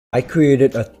I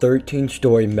created a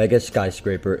 13-story mega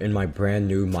skyscraper in my brand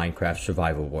new Minecraft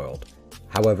survival world.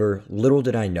 However, little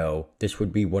did I know this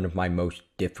would be one of my most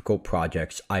difficult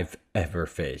projects I've ever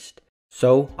faced.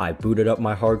 So I booted up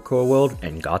my hardcore world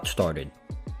and got started.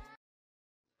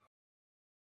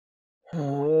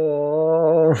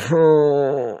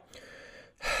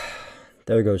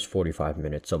 There goes 45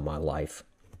 minutes of my life.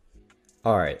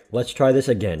 Alright, let's try this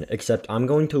again, except I'm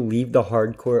going to leave the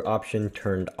hardcore option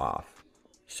turned off.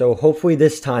 So hopefully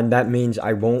this time that means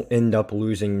I won't end up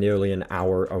losing nearly an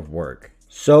hour of work.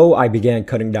 So I began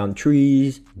cutting down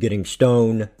trees, getting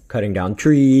stone, cutting down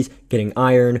trees, getting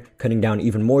iron, cutting down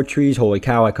even more trees. Holy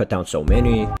cow, I cut down so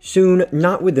many. Soon,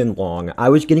 not within long, I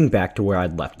was getting back to where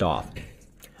I'd left off.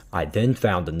 I then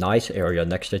found a nice area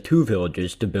next to 2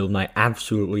 villages to build my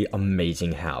absolutely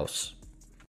amazing house.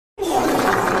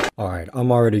 Alright,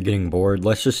 I'm already getting bored.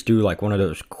 Let's just do like one of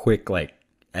those quick like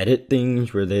edit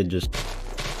things where they just...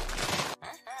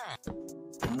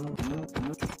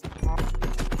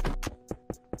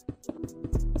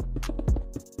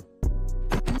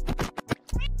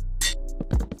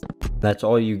 That's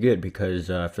all you get because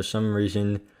for some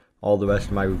reason all the rest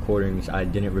of my recordings I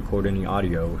didn't record any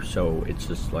audio, so it's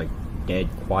just like dead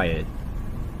quiet.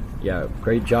 Yeah,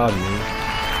 great job,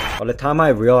 man. By the time I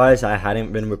realized I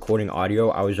hadn't been recording audio,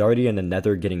 I was already in the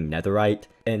nether getting netherite.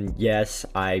 And yes,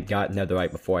 I got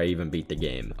netherite before I even beat the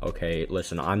game. Okay,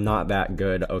 listen, I'm not that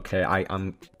good. Okay,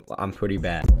 I'm pretty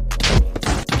bad.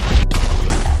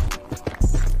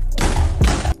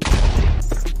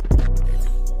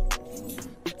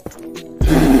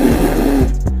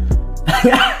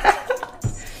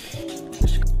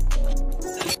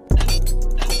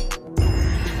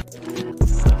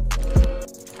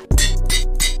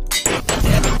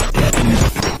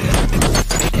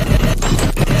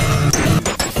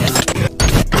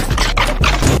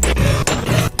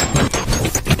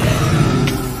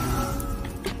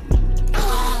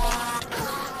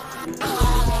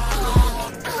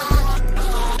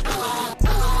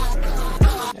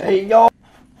 Hey, yo,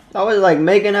 I was like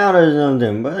making out or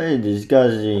something, but it's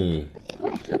disgusting.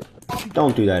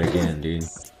 Don't do that again, dude.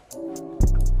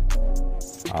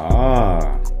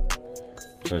 Ah,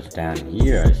 so it's down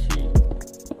here, I see.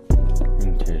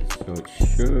 Okay, so it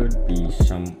should be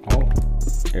some, oh,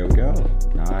 there we go,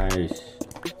 nice.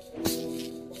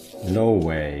 No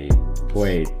way,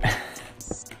 wait.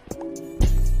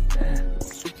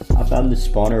 I found the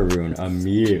spawner rune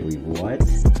immediately, what?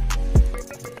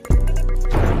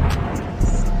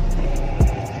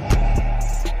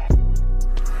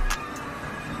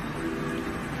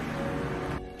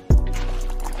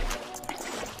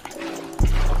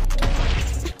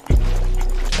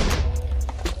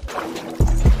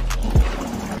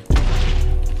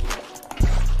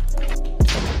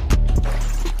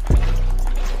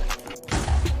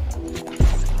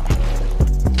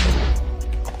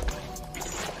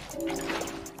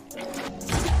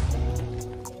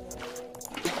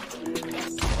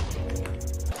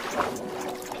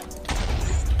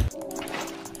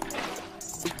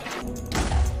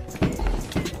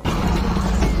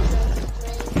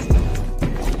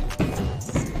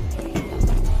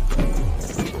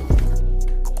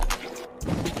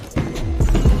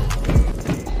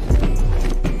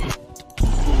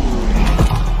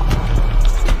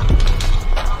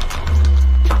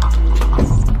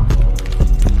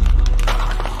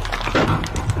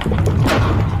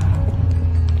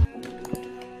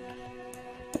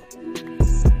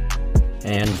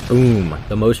 And boom,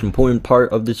 the most important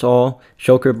part of this all,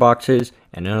 shulker boxes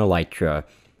and an elytra.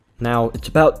 Now, it's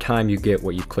about time you get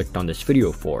what you clicked on this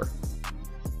video for.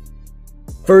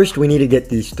 First, we need to get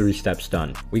these 3 steps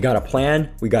done. We gotta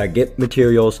plan, we gotta get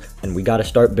materials, and we gotta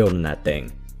start building that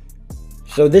thing.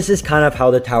 So this is kind of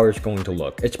how the tower is going to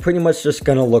look. It's pretty much just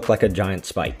gonna look like a giant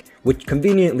spike, which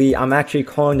conveniently, I'm actually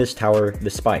calling this tower the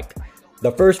spike.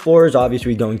 The first floor is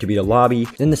obviously going to be the lobby,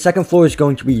 then the second floor is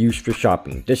going to be used for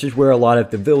shopping. This is where a lot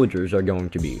of the villagers are going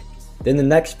to be. Then the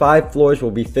next 5 floors will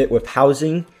be fit with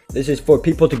housing. This is for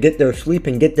people to get their sleep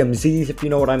and get them Z's, if you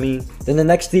know what I mean. Then the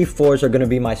next 3 floors are going to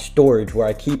be my storage where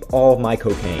I keep all of my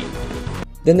cocaine.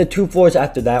 Then the 2 floors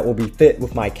after that will be fit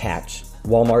with my cats,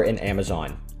 Walmart and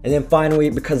Amazon. And then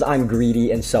finally, because I'm greedy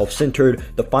and self-centered,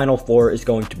 the final floor is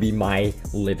going to be my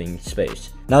living space.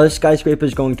 Now this skyscraper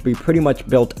is going to be pretty much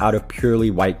built out of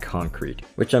purely white concrete,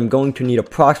 which I'm going to need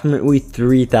approximately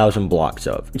 3,000 blocks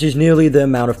of, which is nearly the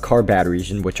amount of car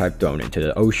batteries in which I've thrown into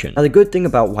the ocean. Now the good thing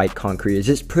about white concrete is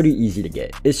it's pretty easy to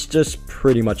get. It's just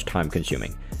pretty much time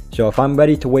consuming. So if I'm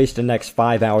ready to waste the next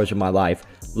 5 hours of my life,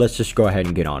 let's just go ahead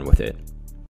and get on with it.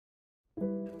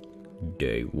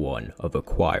 Day 1 of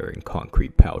acquiring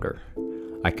concrete powder.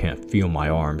 I can't feel my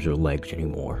arms or legs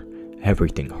anymore.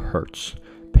 Everything hurts.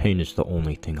 Pain is the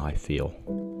only thing I feel.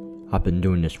 I've been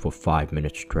doing this for 5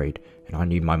 minutes straight, and I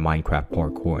need my Minecraft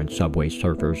parkour and Subway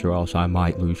Surfers or else I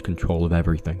might lose control of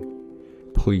everything.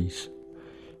 Please,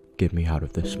 get me out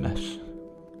of this mess.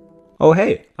 Oh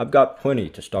hey, I've got plenty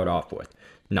to start off with.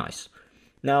 Nice.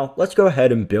 Now, let's go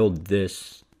ahead and build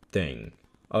this thing.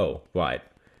 Oh, right.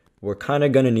 We're kind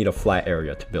of going to need a flat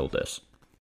area to build this.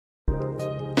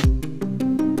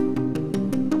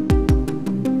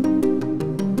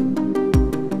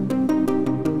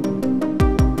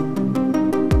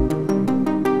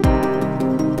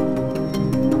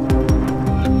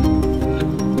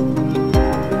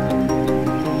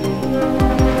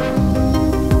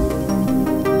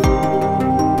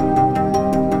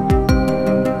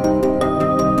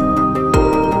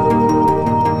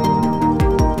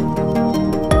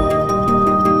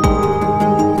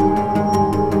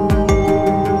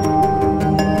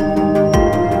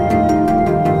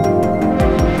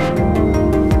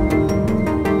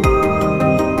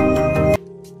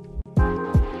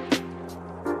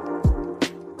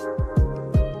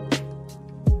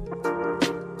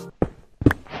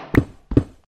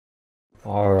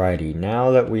 Alrighty,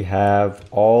 now that we have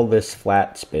all this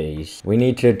flat space, we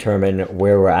need to determine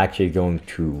where we're actually going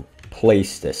to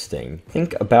place this thing.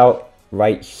 Think about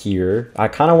right here. I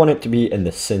kind of want it to be in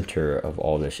the center of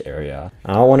all this area.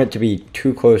 I don't want it to be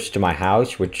too close to my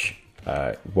house, which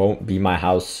won't be my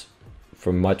house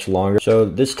for much longer. So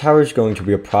this tower is going to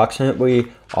be approximately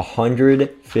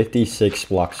 156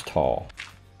 blocks tall.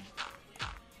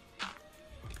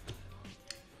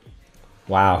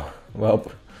 Wow, well,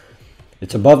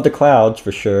 it's above the clouds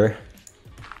for sure.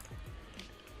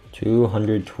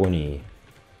 220.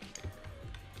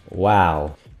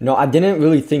 Wow. No, I didn't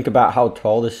really think about how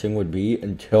tall this thing would be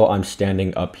until I'm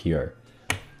standing up here.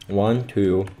 1,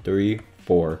 2, 3,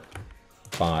 4,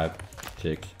 5,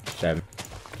 6, 7,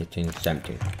 15,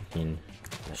 17. 18.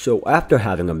 So after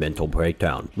having a mental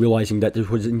breakdown, realizing that this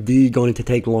was indeed going to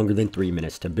take longer than 3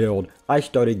 minutes to build, I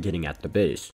started getting at the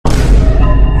base.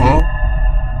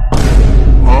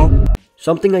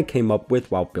 Something I came up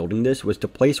with while building this was to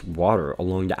place water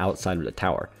along the outside of the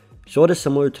tower, sort of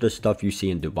similar to the stuff you see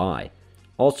in Dubai.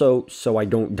 Also, so I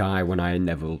don't die when I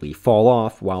inevitably fall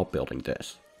off while building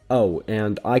this. Oh,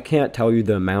 and I can't tell you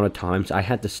the amount of times I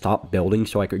had to stop building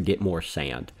so I could get more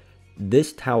sand.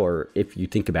 This tower, if you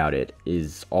think about it,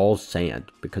 is all sand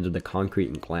because of the concrete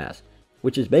and glass,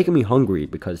 which is making me hungry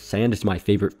because sand is my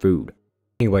favorite food.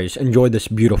 Anyways, enjoy this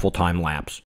beautiful time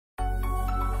lapse.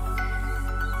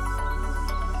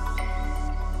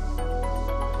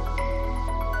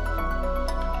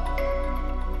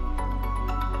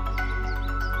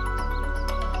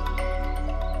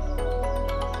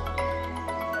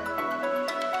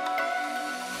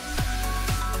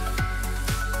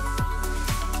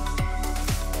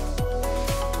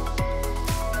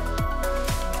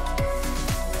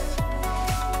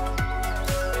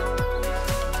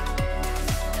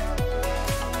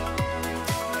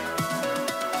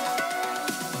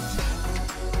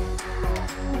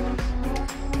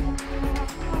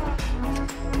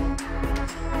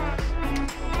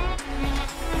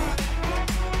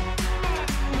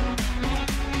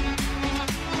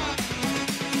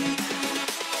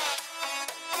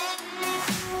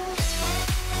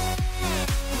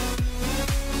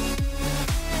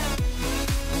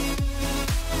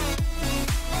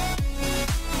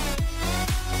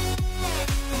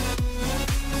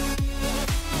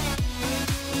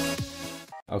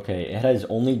 Okay, it has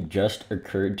only just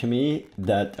occurred to me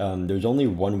that there's only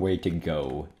one way to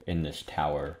go in this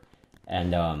tower,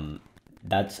 and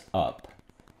that's up.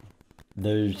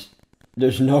 There's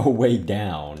no way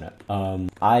down.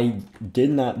 I did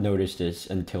not notice this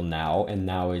until now, and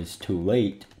now is too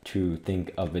late to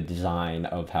think of a design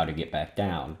of how to get back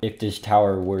down. If this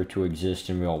tower were to exist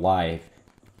in real life,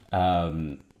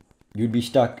 you'd be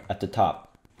stuck at the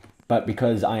top. But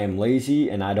because I am lazy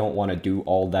and I don't want to do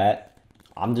all that,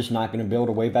 I'm just not going to build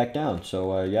a way back down,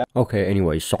 so yeah. Okay,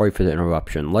 anyway, sorry for the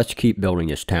interruption. Let's keep building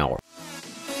this tower.